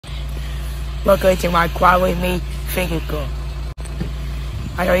Welcome to my quad with me vehicle.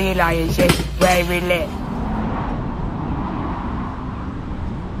 I don't realize it's where we live.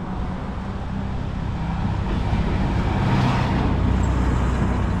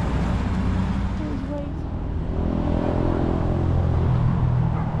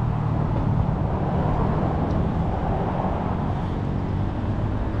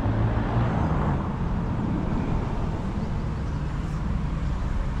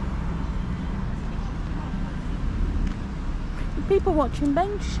 People watching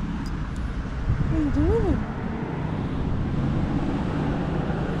bench. What are you doing?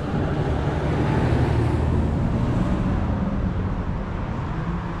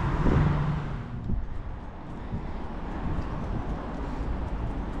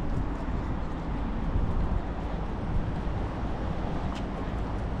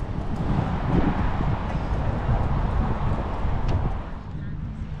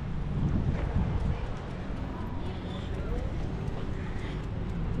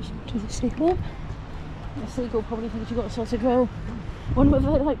 To the seagull. The seagull probably thinks you've got a sausage roll. Wonder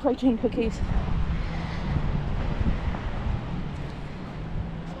whether they like protein cookies.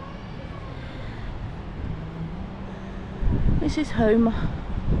 This is home.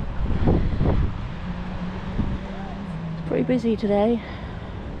 It's pretty busy today.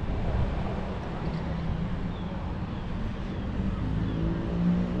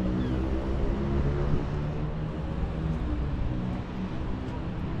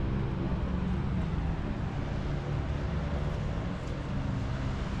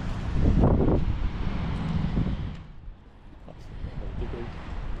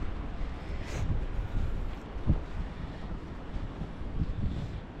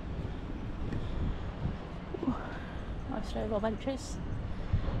 Nice little benches.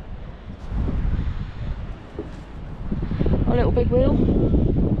 Our little big wheel.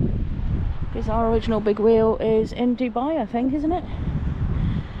 Because our original big wheel is in Dubai, I think, isn't it?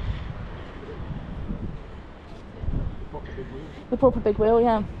 The proper big wheel,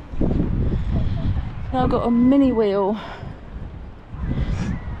 yeah. Now I've got a mini wheel.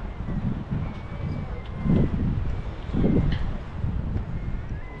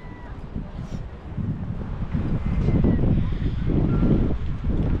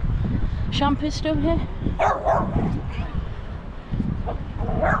 Shampoo's still here.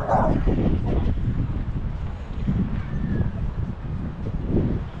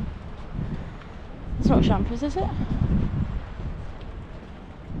 It's not Shampoo's, is it? I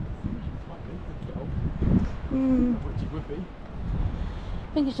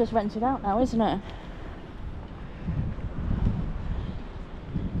think it's just rented out now, isn't it?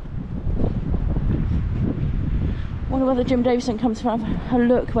 Wonder whether Jim Davison comes to have a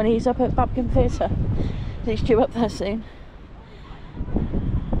look when he's up at Babkin Theatre. He's due up there soon.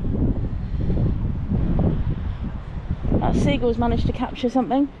 That seagull's managed to capture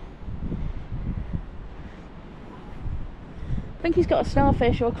something. I think he's got a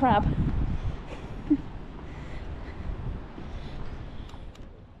starfish or a crab.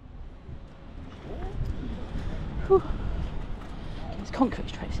 It's concrete,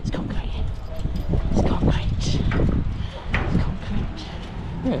 Tracey, it's concrete. It's concrete. It's concrete.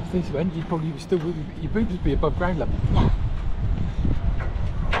 Yeah, if this went, you'd probably still, your boobs would be above ground level. Yeah.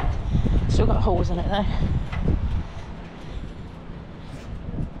 Still got holes in it though.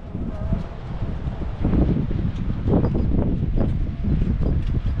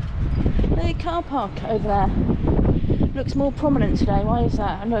 The car park over there looks more prominent today. Why is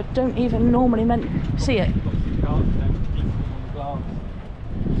that? I don't even normally see it.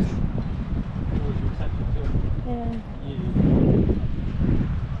 Yeah.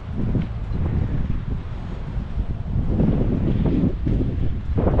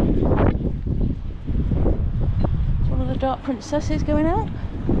 It's one of the Dark Princesses going out.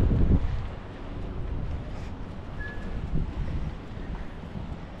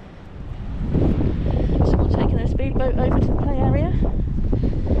 So we're taking a speedboat over to the play area.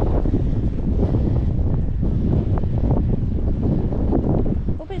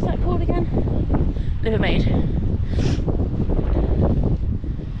 What bit's that called again? Livermead.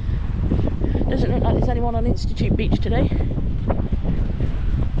 Doesn't look like there's anyone on Institute Beach today.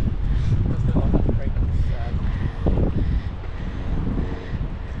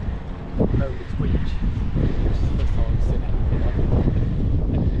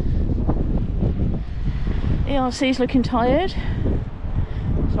 ERC's looking tired.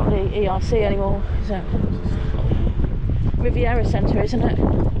 It's not really ERC anymore, is it? Riviera Centre, isn't it?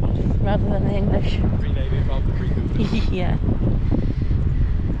 Rather than the English. Yeah.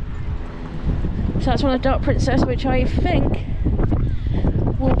 So that's one of the Dark Princess, which I think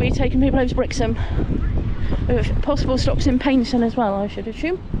will be taking people over to Brixham. With possible stops in Painston as well, I should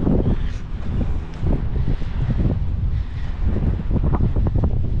assume.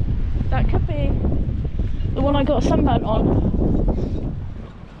 That could be the one I got a sunburnt on.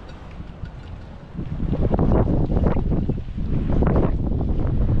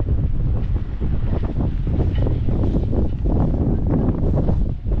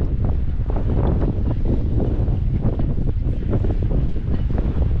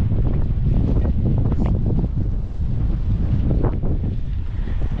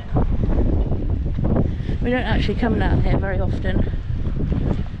 We don't actually come down here very often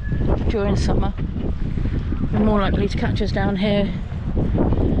during summer. We're more likely to catch us down here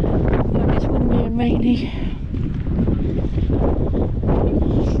when it's windy and rainy.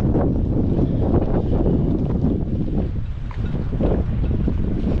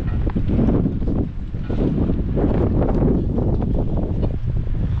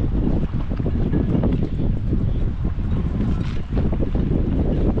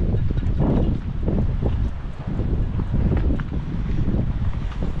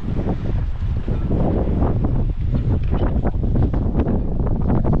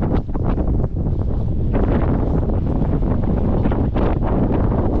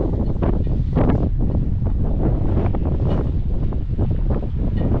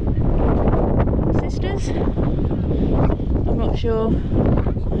 Sure. I'm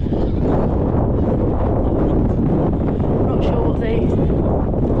not sure what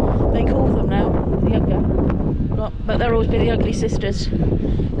they call them now, the younger. But they'll always be the ugly sisters.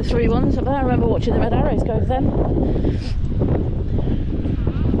 The three ones up there. I remember watching the red arrows go with them.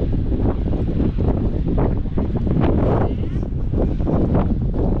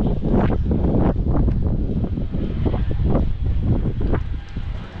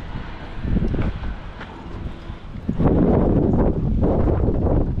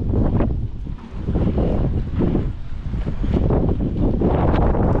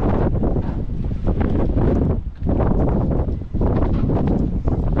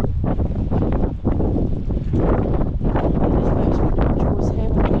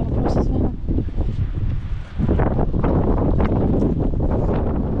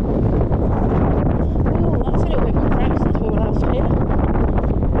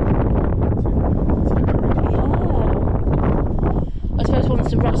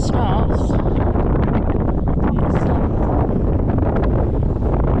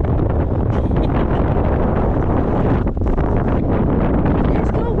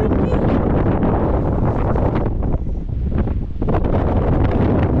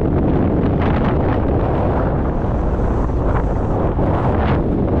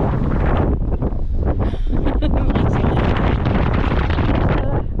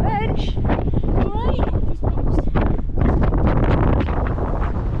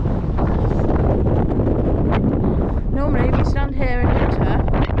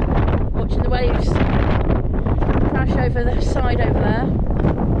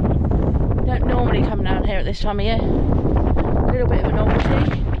 This time of year, a little bit of a novelty.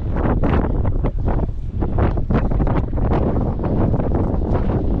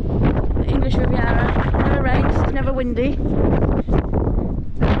 The English Riviera, never rains, it's never windy.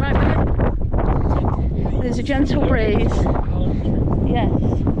 Right with it? There's a gentle breeze. Yes.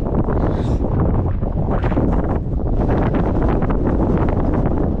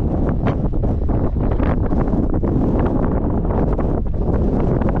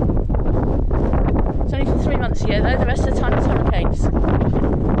 Yeah, though, the rest of the time it's hurricanes.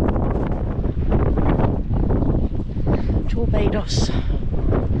 Torbados.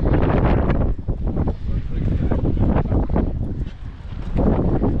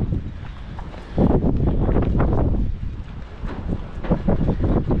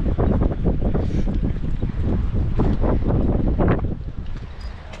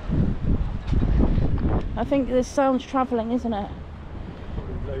 I think this sounds travelling, isn't it?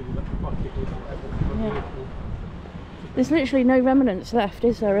 Yeah. There's literally no remnants left,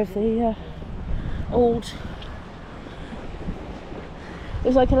 is there, of the old... It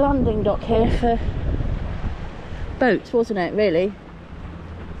was like a landing dock here for boats, wasn't it, really?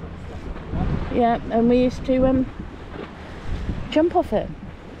 Yeah, and we used to jump off it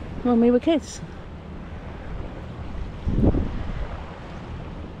when we were kids.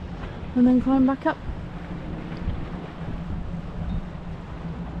 And then climb back up.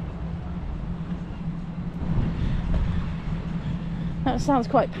 That sounds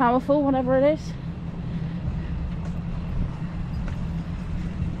quite powerful, whatever it is.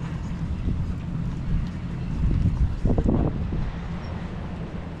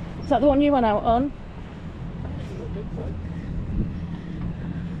 Is that the one you went out on?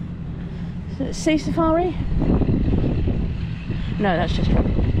 Is it Sea Safari? No, that's just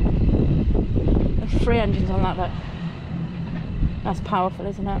one. There's 3 engines on that, look. That's powerful,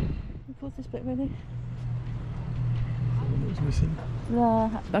 isn't it? Record this bit really? What's missing?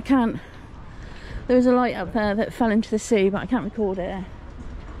 No, I can't. There was a light up there that fell into the sea, but I can't record it.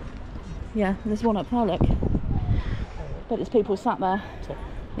 Yeah, there's one up there, look. But there's people sat there.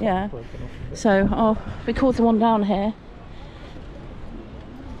 Yeah. So I'll record the one down here.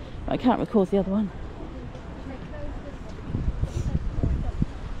 I can't record the other one.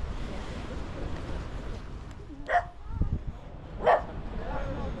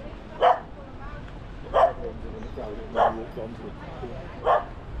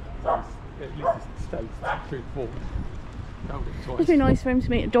 It'd be nice for him to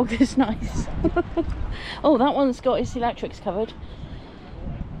meet a dog this nice. Oh, that one's got its electrics covered.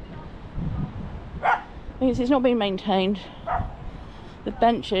 Because it's not being maintained. The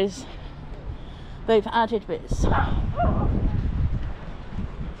benches, they've added bits.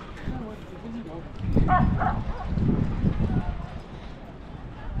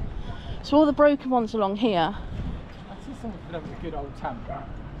 So all the broken ones along here. I see someone could have a good old tamp.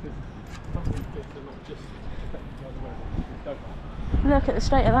 Look at the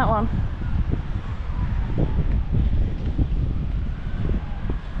state of that one.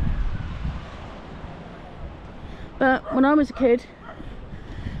 But when I was a kid,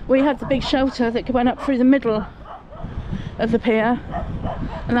 we had the big shelter that went up through the middle of the pier,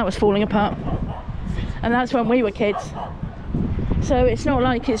 and that was falling apart. And that's when we were kids. So it's not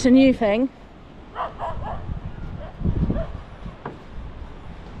like it's a new thing.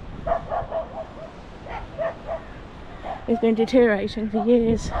 It's been deteriorating for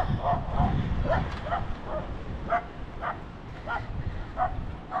years.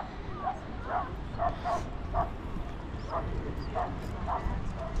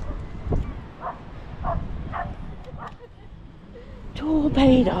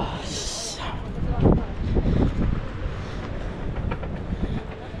 Torpedoes.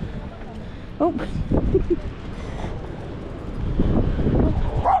 Oh.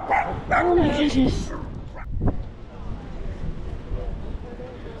 Oh my goodness.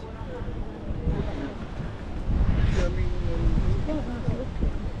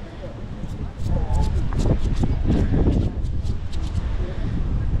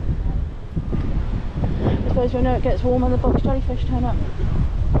 I suppose we know it gets warm and the box jellyfish turn up.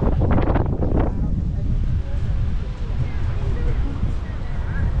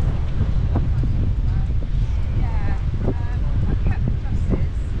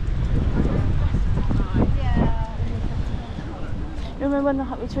 You remember when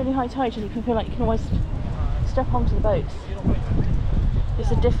it's really high tide and you can feel like you can almost step onto the boats?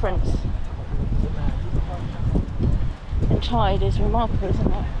 It's a difference in tide is remarkable,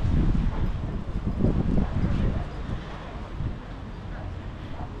 isn't it?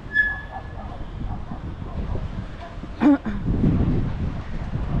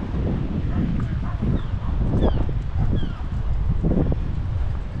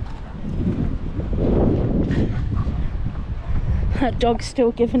 That dog's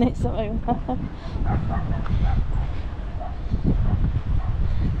still giving it something.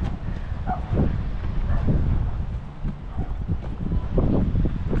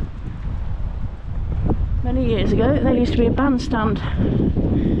 Many years ago there used to be a bandstand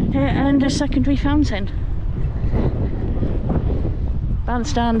here and a secondary fountain.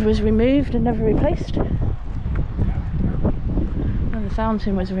 Bandstand was removed and never replaced, and the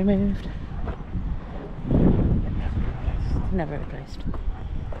fountain was removed. Never replaced.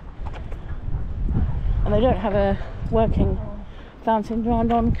 And they don't have a working fountain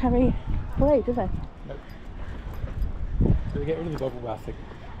round on Carry Parade, do they? Nope. So they get rid of the bubble bath thing.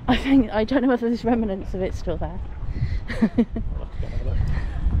 I don't know whether there's remnants of it still there. I'll have to go and have a look.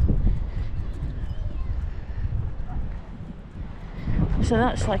 So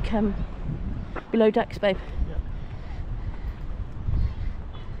that's like below decks, babe. Yeah.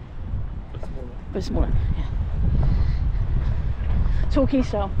 But smaller. But smaller, yeah. Torquay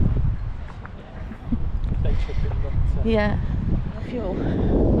style. Yeah. Fuel.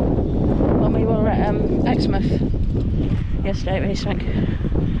 When we were at Exmouth yesterday at Racebank.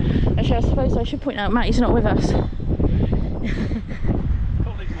 Actually, I suppose I should point out Matty's not with us.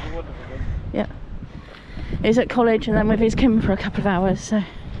 Yeah. He's at college and then with his Kim for a couple of hours, so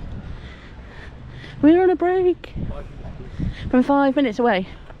we're on a break. From 5 minutes away.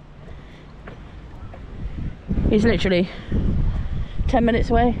 He's literally 10 minutes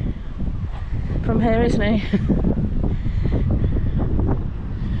away from here, isn't he?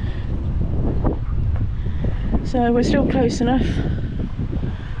 So we're still close enough.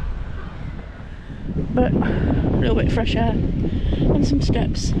 but a little bit of fresh air and some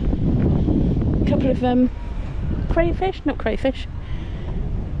steps. A couple of crayfish, not crayfish,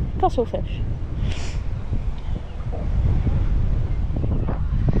 cuttlefish.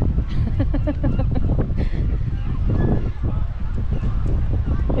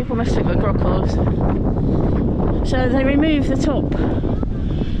 People must have got groggles. So they remove the top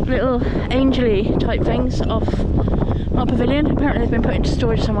little angely type things off our pavilion. Apparently they've been put into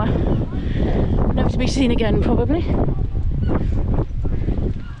storage somewhere, never to be seen again probably.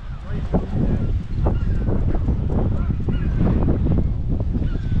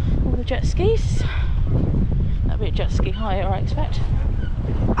 All the jet skis. That'll be a jet ski hire, I expect.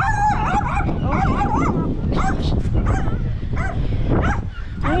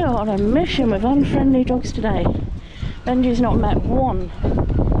 We are on a mission with unfriendly dogs today. Benji's not met one.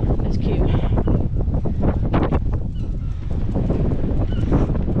 That's cute.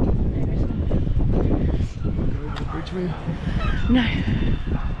 No.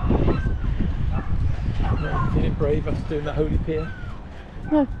 Feeling brave after doing that holy pier?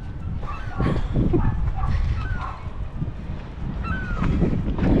 No.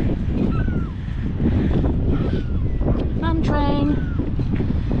 Man train.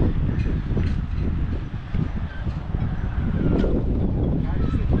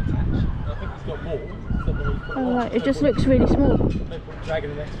 Oh, right. It just looks really small. No point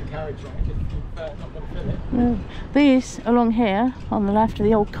dragging an extra carriage around if you're not going to fill it. No. These along here on the left are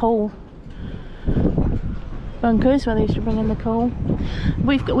the old coal bunkers where they used to bring in the coal.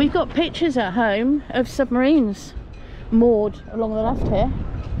 We've got pictures at home of submarines moored along the left here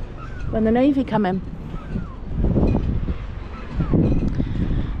when the Navy come in.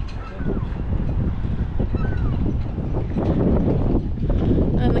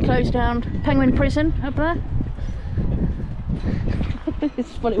 And the closed down Penguin Prison up there.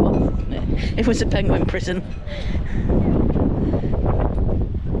 It's what it was, isn't it? It was a penguin prison.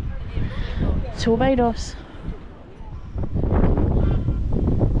 Torbados.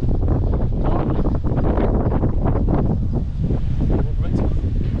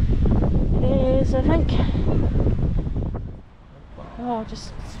 It is, I think. Oh, I'll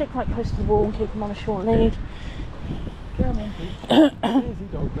just stick right close to the wall and keep him on a short lead. Come on, busy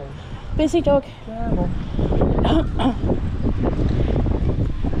dog then. Busy dog. Come on.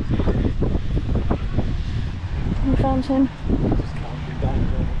 Fountain. Just calm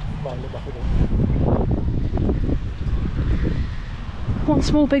down, mind them up again. One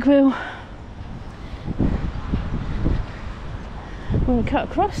small big wheel. We're going to cut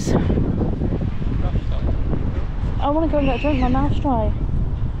across. I want to go and get a drink, my mouth's dry.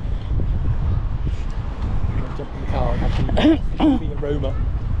 Jump in the car and have to be a Roma.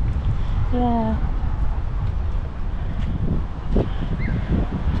 Yeah.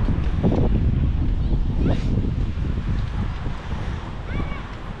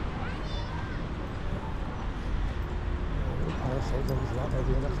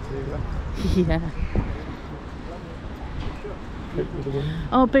 Yeah.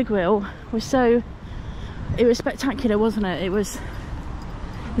 Our big wheel was so, it was spectacular, wasn't it? It was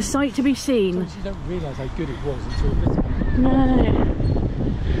a sight to be seen. Sometimes you don't realise how good it was until this one. No.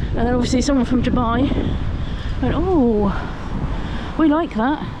 And then obviously someone from Dubai went, oh, we like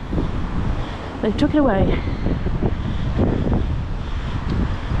that. They took it away.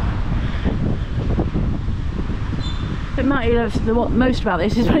 But Matty loves what most about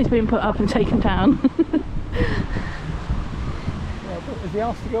this is when it's been put up and taken down. Is he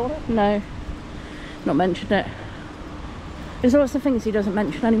asked to go on it? No, not mentioned it. There's lots of things he doesn't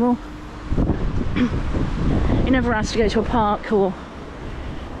mention anymore. He never asks to go to a park or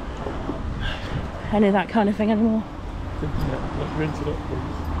any of that kind of thing anymore. Let's rinse it up,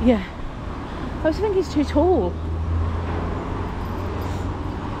 please. Yeah. I also think he's too tall.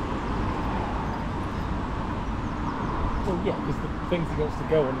 Well, yeah, because the things he wants to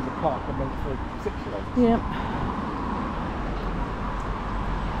go on in the park are meant for 6-year-olds. Yeah.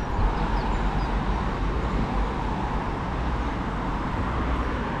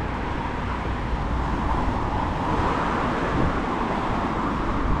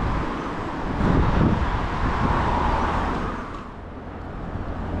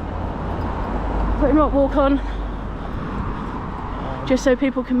 Putting rock walk on, just so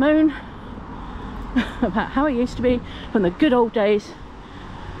people can moan about how it used to be from the good old days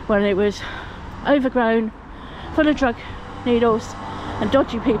when it was overgrown, full of drug needles and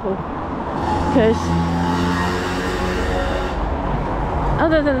dodgy people. Because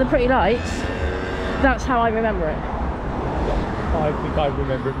other than the pretty lights, that's how I remember it. I think I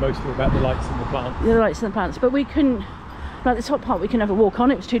remember it mostly about the lights in the plants. The lights in the plants, but we couldn't, like the top part we could never walk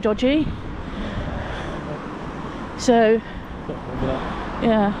on, it was too dodgy. So,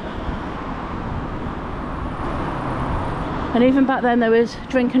 yeah. And even back then there was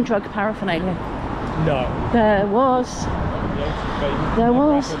drink and drug paraphernalia. No. There was. There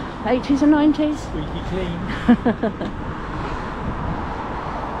was. 80s and 90s. Squeaky clean.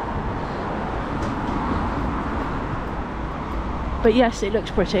 But yes, it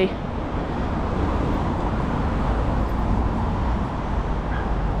looks pretty.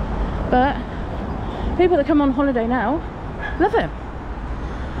 But people that come on holiday now love it.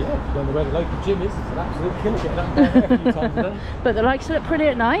 Yeah, if you don't know where the local gym is, it's an absolute killer getting up there a few times a day. But the lights look pretty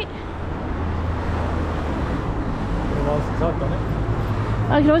at night. Been a while since I've done it.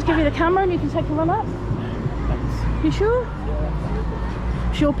 I can always give you the camera and you can take a run up. Thanks. You sure? Yeah, absolutely.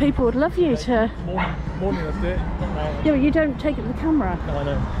 I'm sure people would love you to... Morning let's do it. Yeah, but you don't take it with the camera. No, I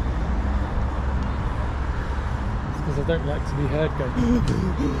know. It's because I don't like to be heard going.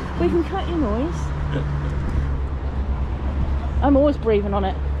 We can cut your noise. I'm always breathing on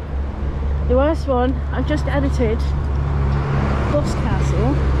it. The worst one, I've just edited Boss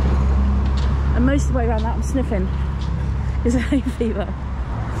Castle, and most of the way around that I'm sniffing. Is a hay fever.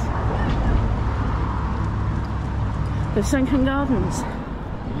 The sunken gardens.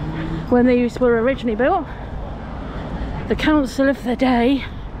 When these were originally built, the council of the day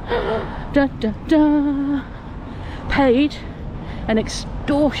paid an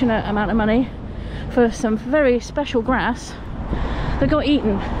extortionate amount of money for some very special grass that got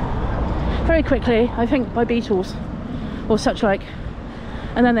eaten very quickly, I think by beetles or such like,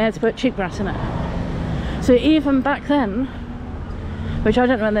 and then they had to put cheap grass in it. So even back then, which I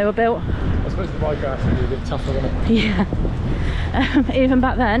don't know when they were built. I suppose the rye grass would be a bit tougher, wouldn't it? Yeah. Even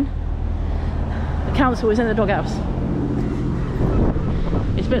back then, the council was in the doghouse.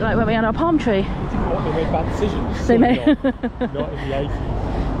 It's a bit like when we had our palm tree. What, they made bad decisions? They made... Not in the 80s.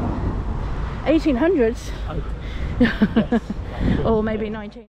 1800s? Oh. Yes. Or maybe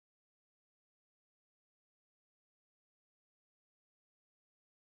 19.